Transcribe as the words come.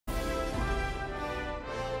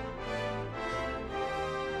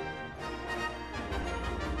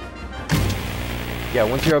Yeah,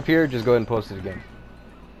 once you're up here, just go ahead and post it again.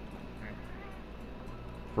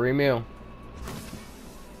 Free meal.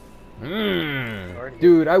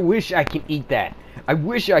 Dude, I wish I could eat that. I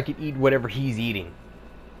wish I could eat whatever he's eating.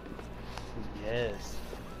 Yes.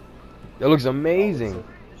 That looks amazing. It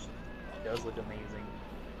does look amazing.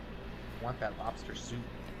 I want that lobster soup.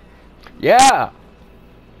 Yeah.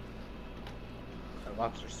 That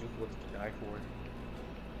lobster soup looks to die for.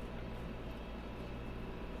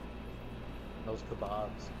 Those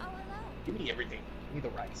kebabs. Give me everything. Give me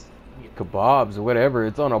the rice. Kebabs, whatever.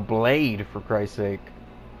 It's on a blade, for Christ's sake.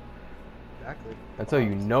 Exactly. That's how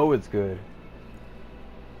you know it's good.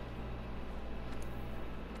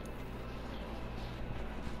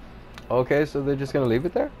 Okay, so they're just gonna leave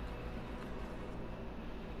it there?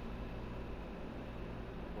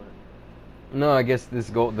 No, I guess this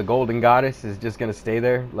the golden goddess is just gonna stay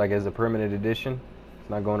there, like as a permanent addition. It's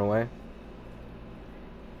not going away.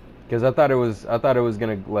 Because I thought it was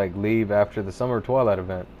gonna like leave after the Summer Twilight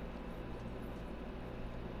event.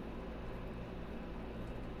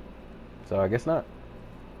 So I guess not.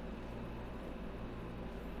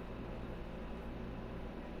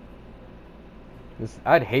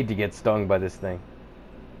 I'd hate to get stung by this thing.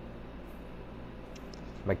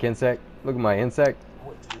 My insect. Look at my insect.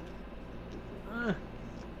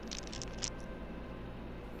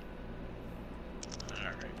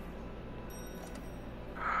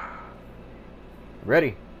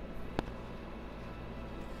 Ready.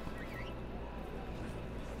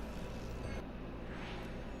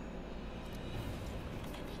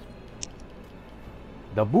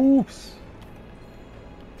 The boofs.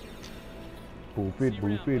 Boof it,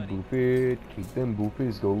 boof it, boof it. Keep them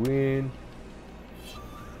boofers going.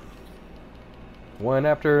 One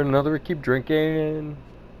after another, keep drinking.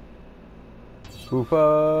 Boof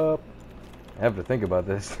up. I have to think about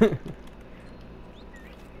this.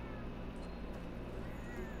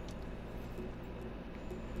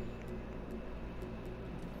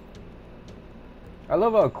 I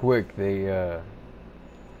love how quick they,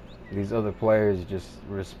 these other players just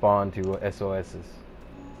respond to SOSs.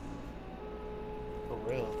 For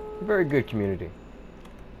real. Very good community.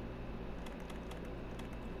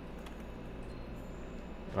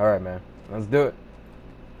 Alright, man. Let's do it.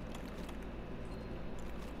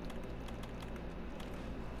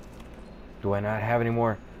 Do I not have any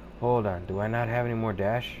more? Hold on. Do I not have any more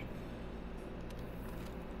dash?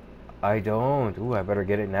 I don't. Ooh, I better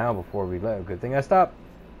get it now before we leave. Good thing I stopped.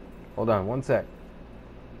 Hold on, one sec.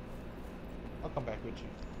 I'll come back with you.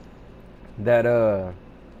 That's...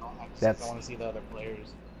 I want to see the other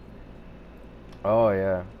players. Oh,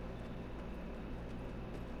 yeah.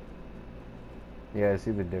 Yeah, I see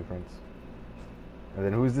the difference. And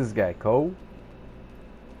then who's this guy? Ko?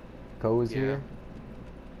 Ko is here?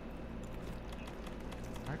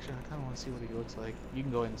 Actually, I kind of want to see what he looks like. You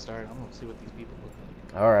can go ahead and start. I'm going to see what these people look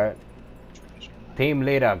like. Alright. Team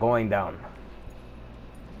leader going down.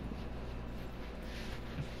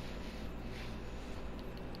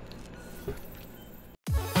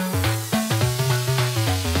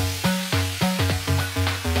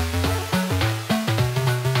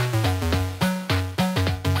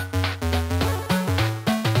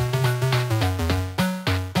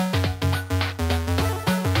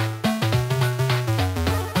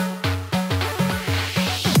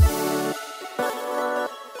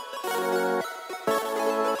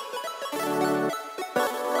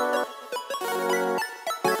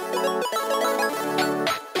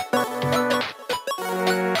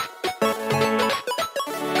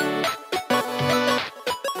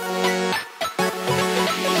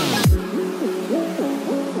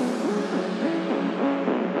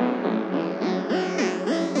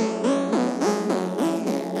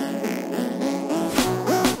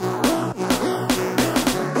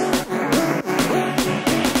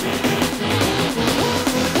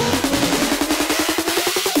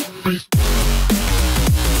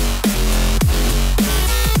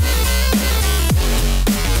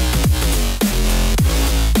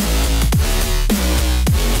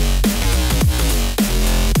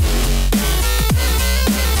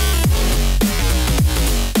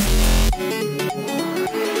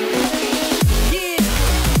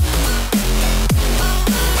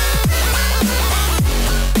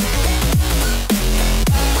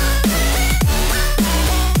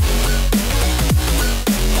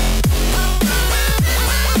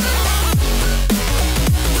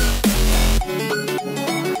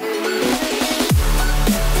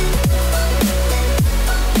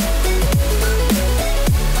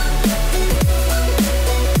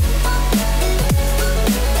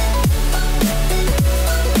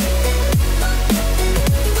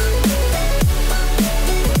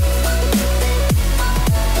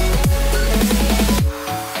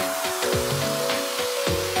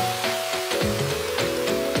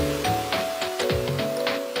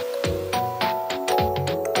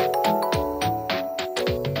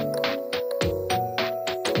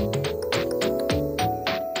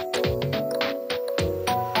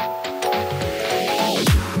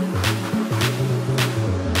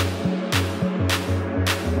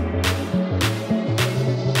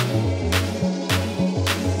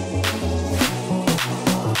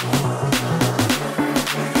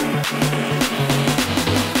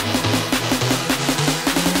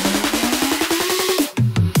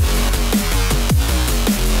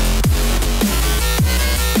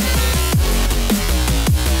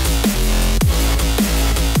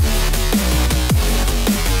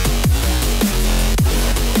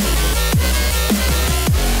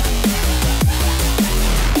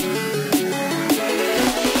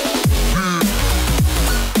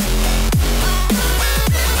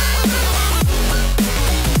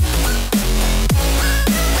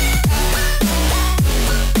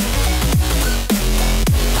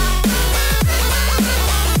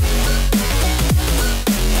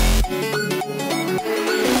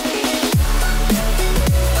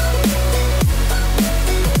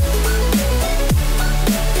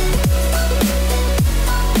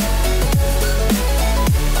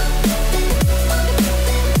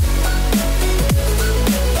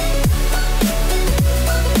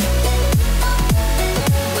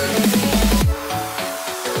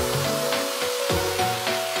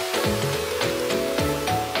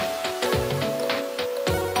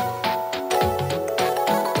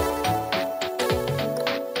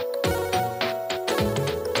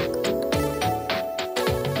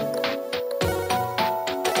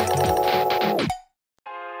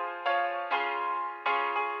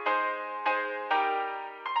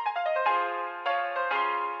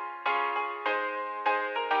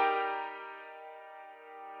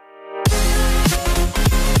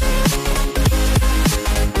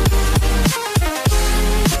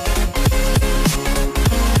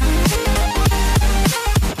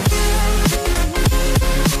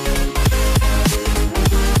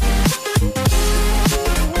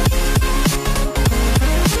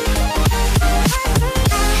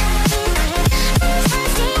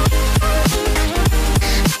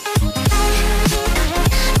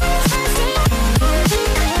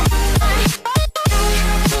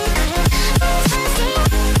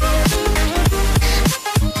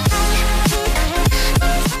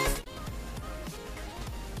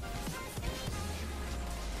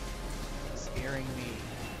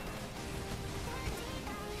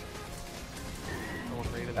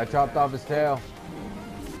 I chopped off his tail.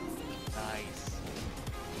 Nice.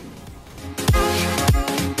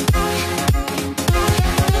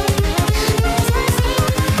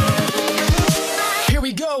 Here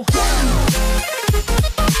we go. Bleed.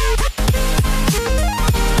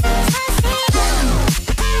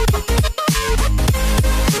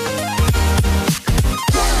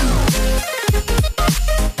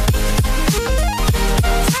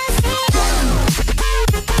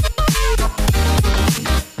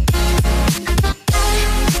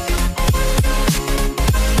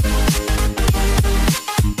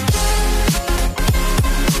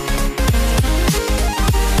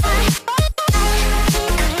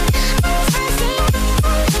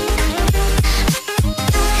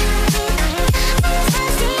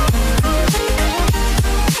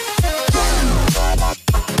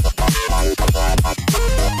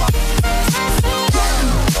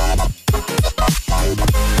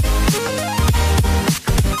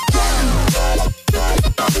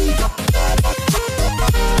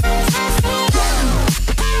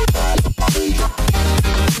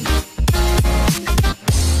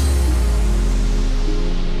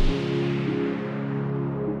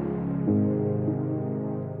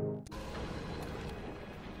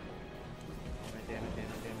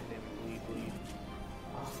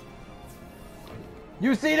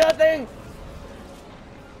 You see nothing?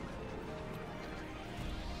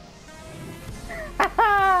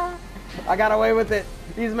 I got away with it.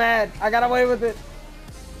 He's mad. I got away with it.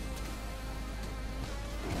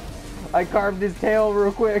 I carved his tail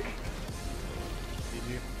real quick. Did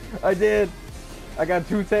you? I did. I got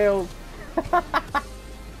 2 tails.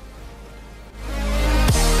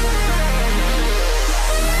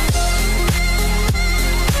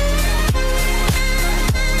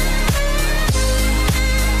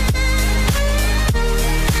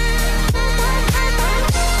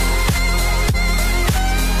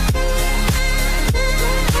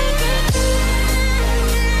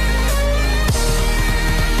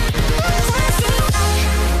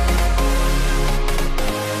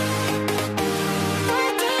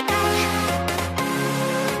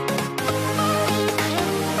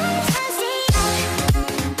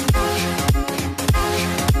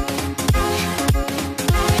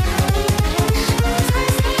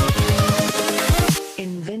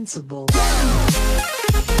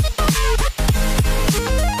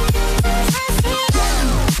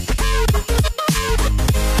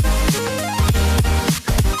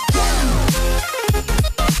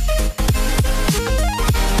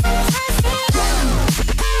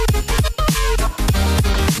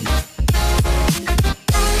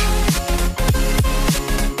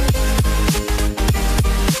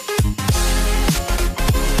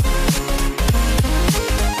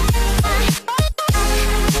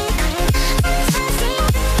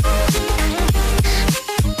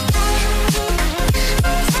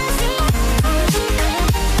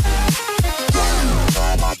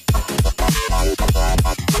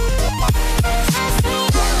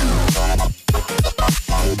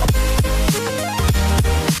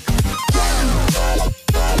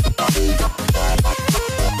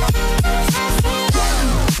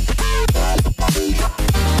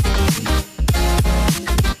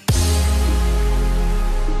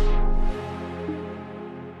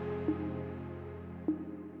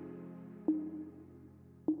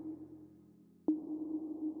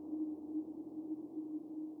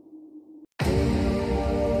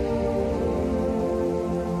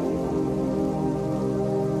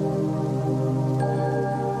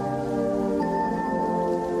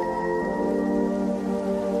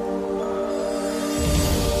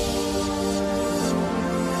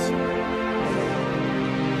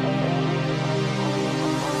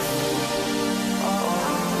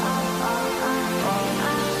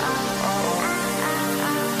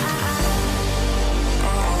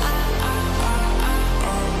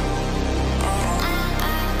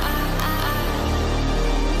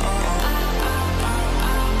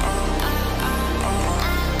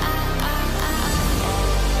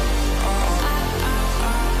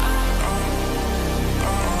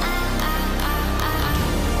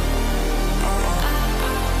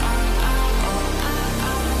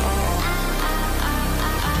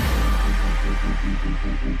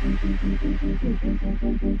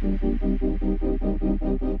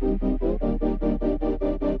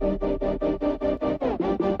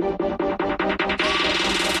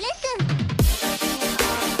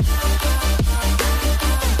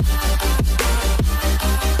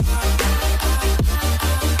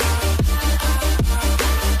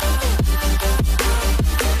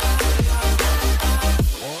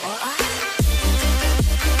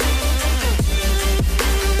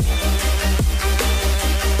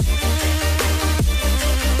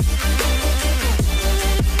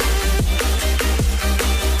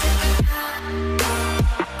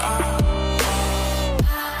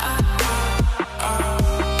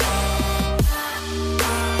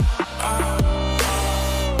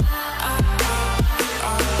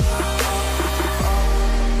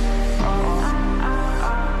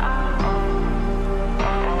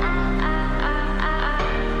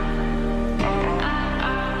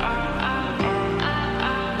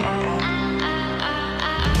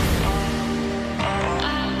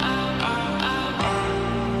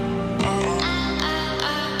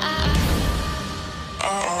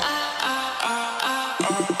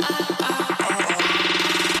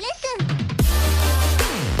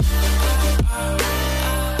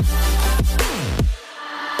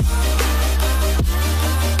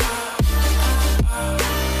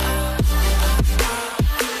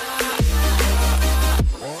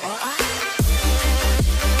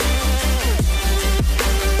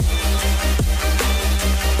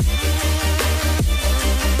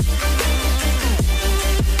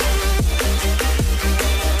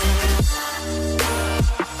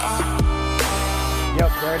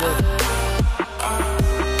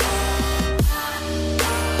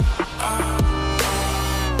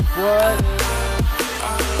 What?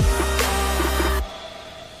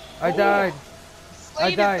 I died.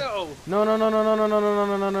 I died. No, no, no, no, no, no, no, no, no,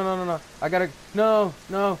 no, no, no, no, no. I gotta. No,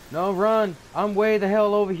 no, no, run. I'm way the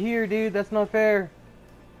hell over here, dude. That's not fair.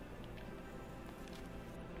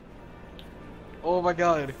 Oh my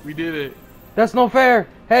god, we did it. That's no fair.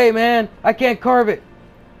 Hey, man, I can't carve it.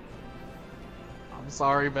 I'm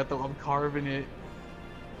sorry, Bethel. I'm carving it.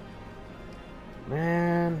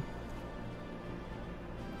 Man.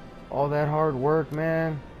 All that hard work,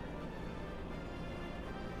 man.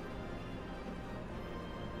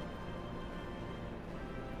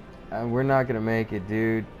 And we're not gonna make it,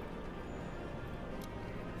 dude.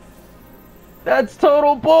 That's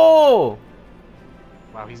total bull!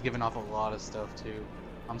 Wow, he's giving off a lot of stuff too.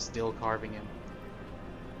 I'm still carving him.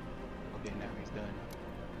 Okay, now he's done.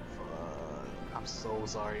 Fuck. I'm so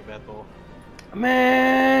sorry, Bethel.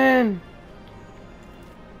 Man!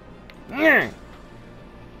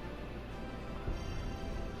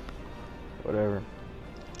 Whatever.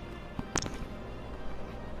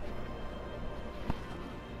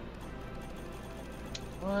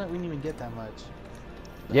 What? We didn't even get that much.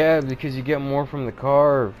 Yeah, because you get more from the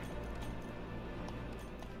carve.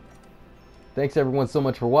 Thanks everyone so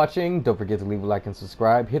much for watching. Don't forget to leave a like and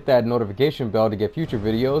subscribe. Hit that notification bell to get future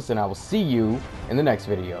videos, and I will see you in the next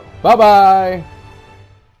video. Bye bye!